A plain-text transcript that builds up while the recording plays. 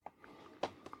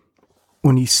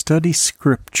When you study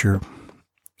Scripture,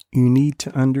 you need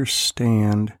to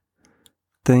understand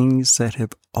things that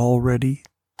have already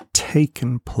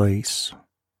taken place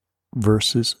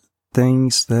versus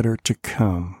things that are to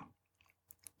come.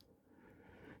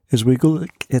 As we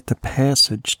look at the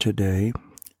passage today,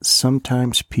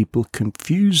 sometimes people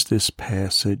confuse this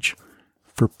passage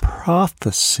for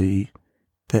prophecy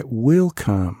that will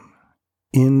come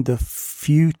in the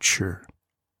future.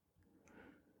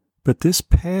 But this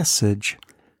passage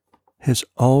has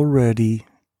already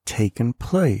taken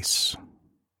place.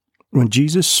 When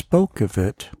Jesus spoke of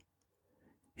it,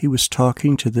 he was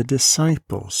talking to the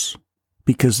disciples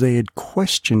because they had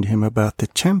questioned him about the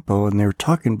temple, and they were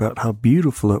talking about how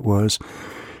beautiful it was.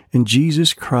 And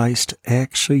Jesus Christ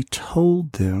actually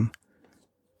told them,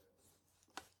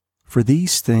 "For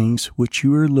these things which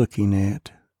you are looking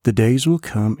at, the days will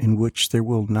come in which there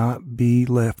will not be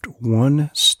left one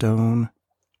stone,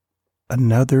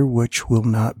 another which will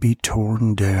not be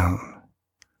torn down."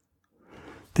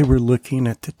 They were looking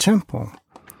at the temple.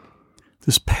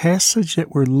 This passage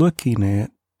that we're looking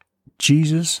at,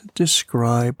 Jesus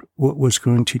described what was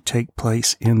going to take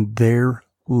place in their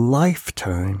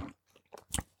lifetime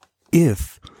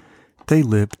if they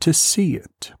lived to see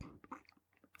it.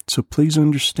 So please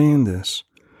understand this.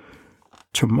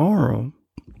 Tomorrow,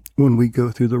 when we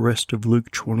go through the rest of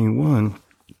Luke 21,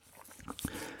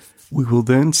 we will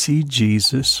then see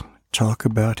Jesus talk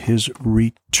about his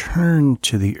return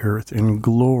to the earth in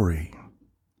glory.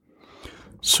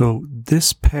 So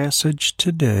this passage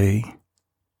today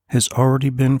has already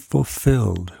been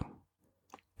fulfilled.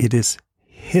 It is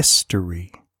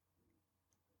history,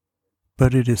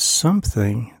 but it is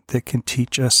something that can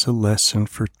teach us a lesson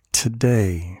for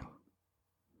today.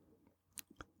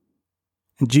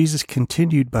 And Jesus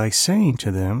continued by saying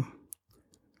to them,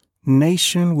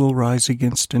 "Nation will rise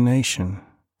against a nation,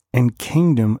 and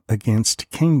kingdom against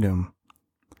kingdom.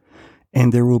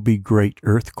 And there will be great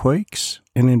earthquakes,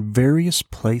 and in various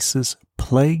places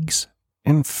plagues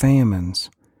and famines.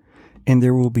 And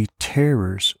there will be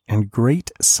terrors and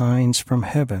great signs from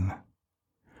heaven.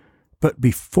 But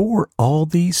before all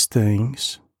these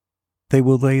things, they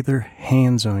will lay their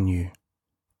hands on you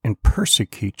and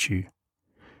persecute you,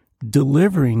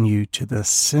 delivering you to the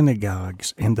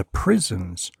synagogues and the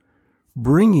prisons,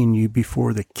 bringing you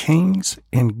before the kings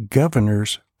and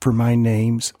governors for my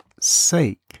name's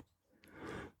sake."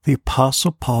 The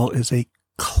Apostle Paul is a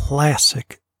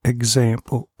classic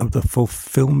example of the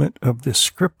fulfillment of the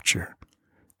Scripture,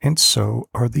 and so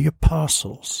are the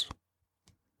apostles.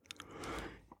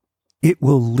 It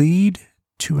will lead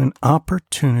to an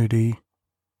opportunity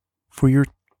for your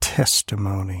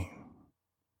testimony.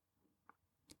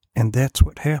 And that's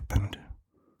what happened.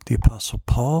 The Apostle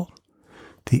Paul,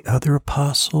 the other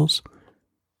apostles,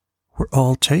 were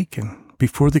all taken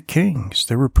before the kings.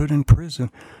 They were put in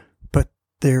prison, but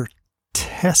their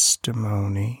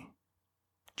testimony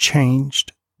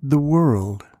changed the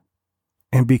world.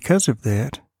 And because of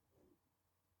that,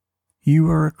 you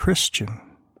are a Christian.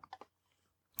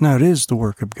 Now, it is the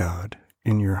work of God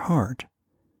in your heart,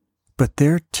 but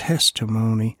their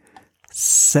testimony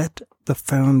set the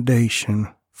foundation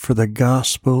for the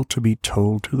gospel to be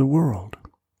told to the world.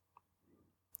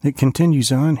 It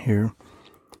continues on here.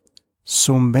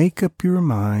 "So make up your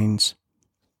minds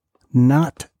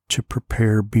not to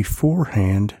prepare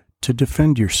beforehand to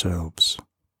defend yourselves.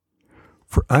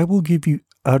 For I will give you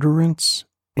utterance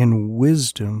and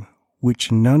wisdom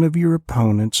which none of your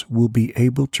opponents will be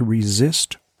able to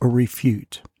resist or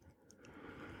refute.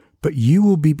 But you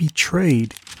will be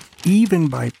betrayed even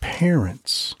by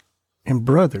parents and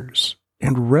brothers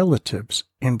and relatives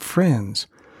and friends,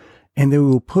 and they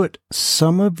will put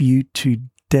some of you to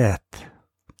death,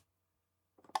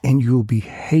 and you will be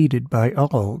hated by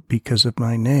all because of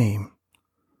my name.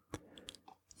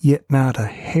 Yet not a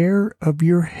hair of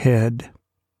your head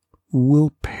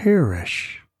will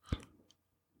perish.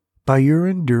 By your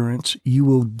endurance you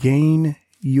will gain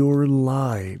your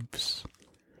lives."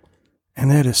 And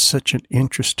that is such an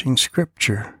interesting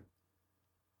scripture,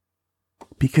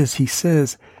 because he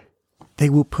says they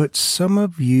will put some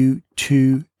of you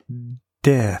to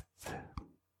death,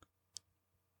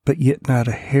 but yet not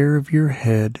a hair of your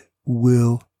head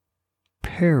will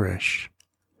perish.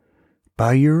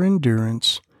 By your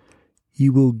endurance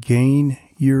you will gain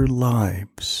your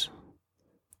lives.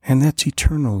 And that's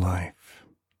eternal life.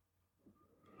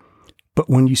 But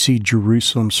when you see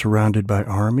Jerusalem surrounded by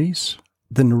armies,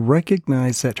 then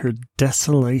recognize that her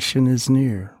desolation is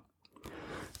near.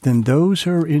 Then those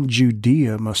who are in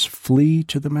Judea must flee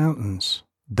to the mountains.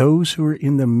 Those who are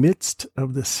in the midst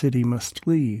of the city must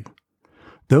leave.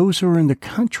 Those who are in the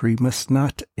country must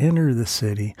not enter the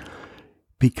city.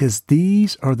 because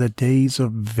these are the days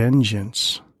of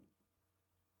vengeance,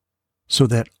 so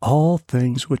that all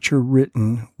things which are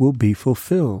written will be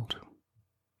fulfilled.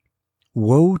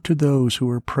 Woe to those who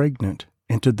are pregnant,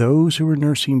 and to those who are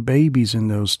nursing babies in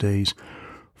those days,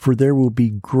 for there will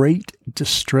be great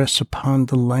distress upon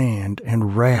the land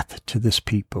and wrath to this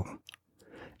people.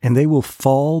 And they will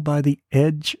fall by the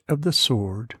edge of the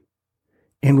sword,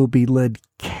 and will be led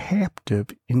captive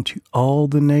into all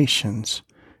the nations,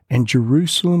 and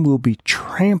Jerusalem will be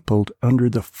trampled under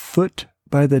the foot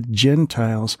by the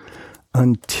Gentiles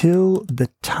until the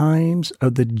times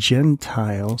of the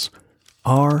Gentiles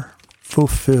are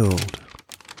fulfilled.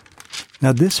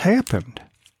 Now this happened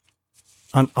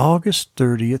on August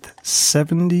 30th,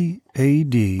 70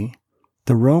 A.D.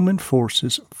 The Roman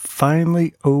forces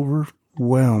finally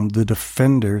overwhelmed the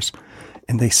defenders,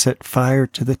 and they set fire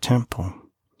to the temple.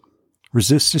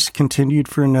 Resistance continued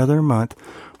for another month,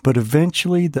 but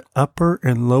eventually the upper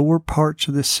and lower parts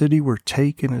of the city were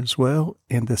taken as well,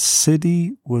 and the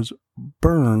city was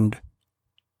burned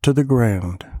to the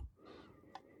ground.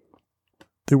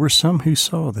 There were some who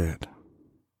saw that.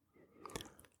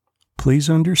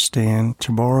 Please understand,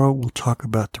 tomorrow we'll talk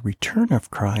about the return of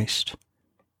Christ,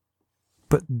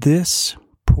 but this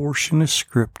portion of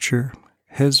Scripture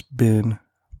has been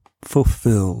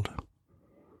fulfilled.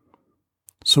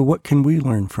 So what can we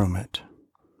learn from it?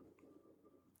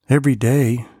 Every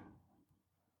day,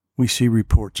 we see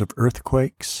reports of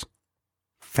earthquakes,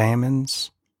 famines,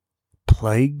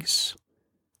 plagues,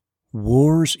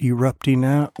 wars erupting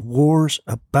out, wars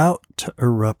about to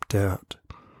erupt out.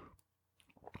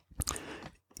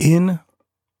 In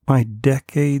my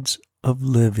decades of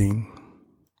living,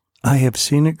 I have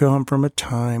seen it gone from a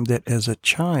time that as a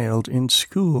child in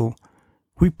school,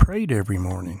 we prayed every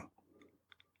morning.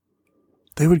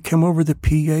 They would come over the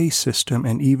PA system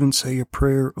and even say a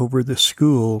prayer over the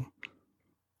school,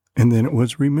 and then it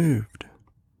was removed.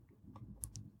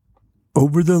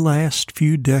 Over the last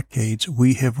few decades,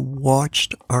 we have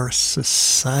watched our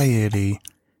society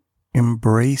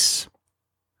embrace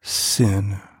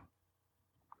sin.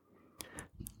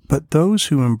 But those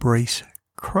who embrace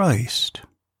Christ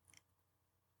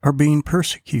are being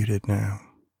persecuted now.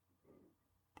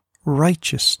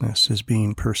 Righteousness is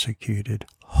being persecuted.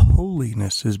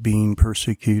 Holiness is being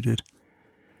persecuted.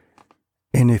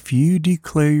 And if you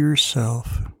declare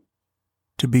yourself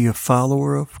to be a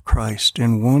follower of Christ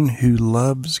and one who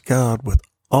loves God with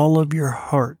all of your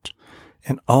heart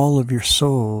and all of your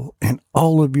soul and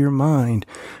all of your mind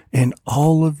and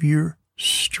all of your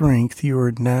strength, you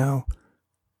are now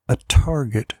a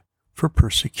target for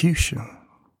persecution.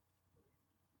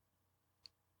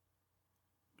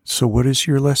 So what is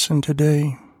your lesson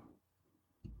today?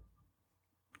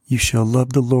 You shall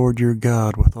love the Lord your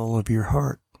God with all of your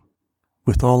heart,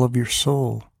 with all of your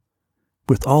soul,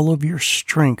 with all of your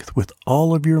strength, with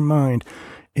all of your mind,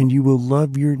 and you will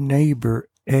love your neighbor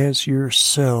as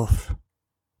yourself.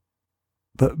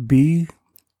 But be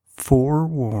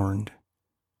forewarned,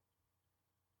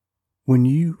 when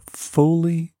you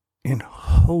fully and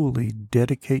wholly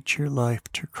dedicate your life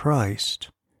to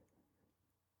Christ,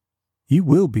 you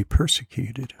will be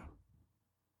persecuted.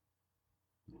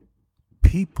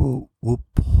 People will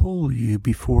pull you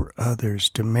before others,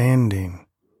 demanding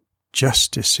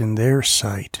justice in their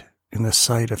sight, in the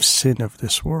sight of sin of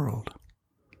this world.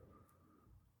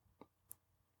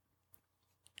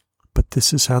 But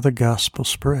this is how the gospel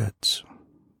spreads.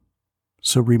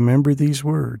 So remember these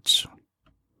words.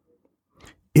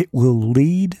 It will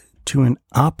lead to an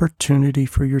opportunity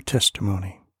for your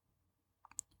testimony.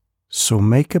 So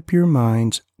make up your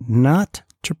minds not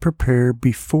to prepare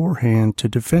beforehand to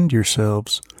defend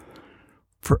yourselves,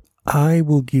 for I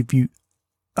will give you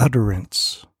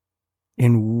utterance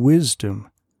and wisdom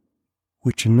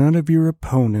which none of your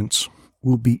opponents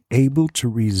will be able to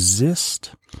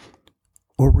resist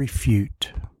or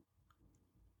refute.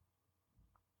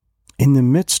 In the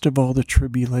midst of all the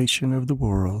tribulation of the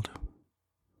world,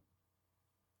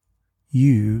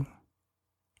 you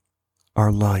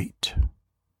are light,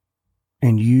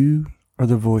 and you are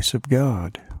the voice of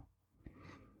God.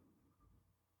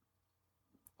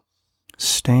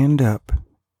 Stand up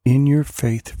in your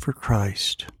faith for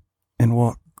Christ and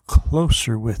walk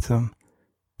closer with Him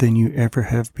than you ever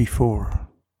have before,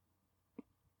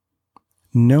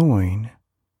 knowing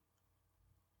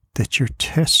that your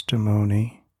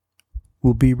testimony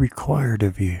will be required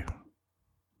of you.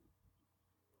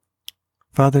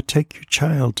 Father, take your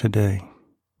child today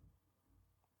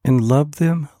and love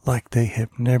them like they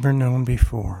have never known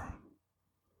before.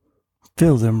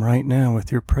 Fill them right now with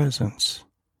your presence.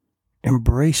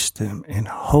 Embrace them and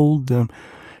hold them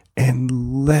and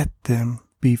let them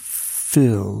be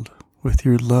filled with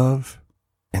your love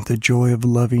and the joy of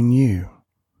loving you.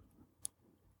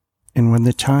 And when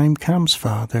the time comes,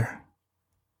 Father,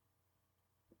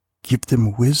 give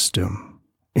them wisdom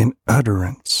and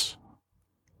utterance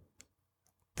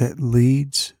that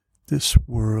leads this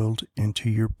world into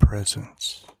your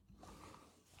presence.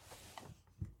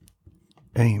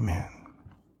 Amen.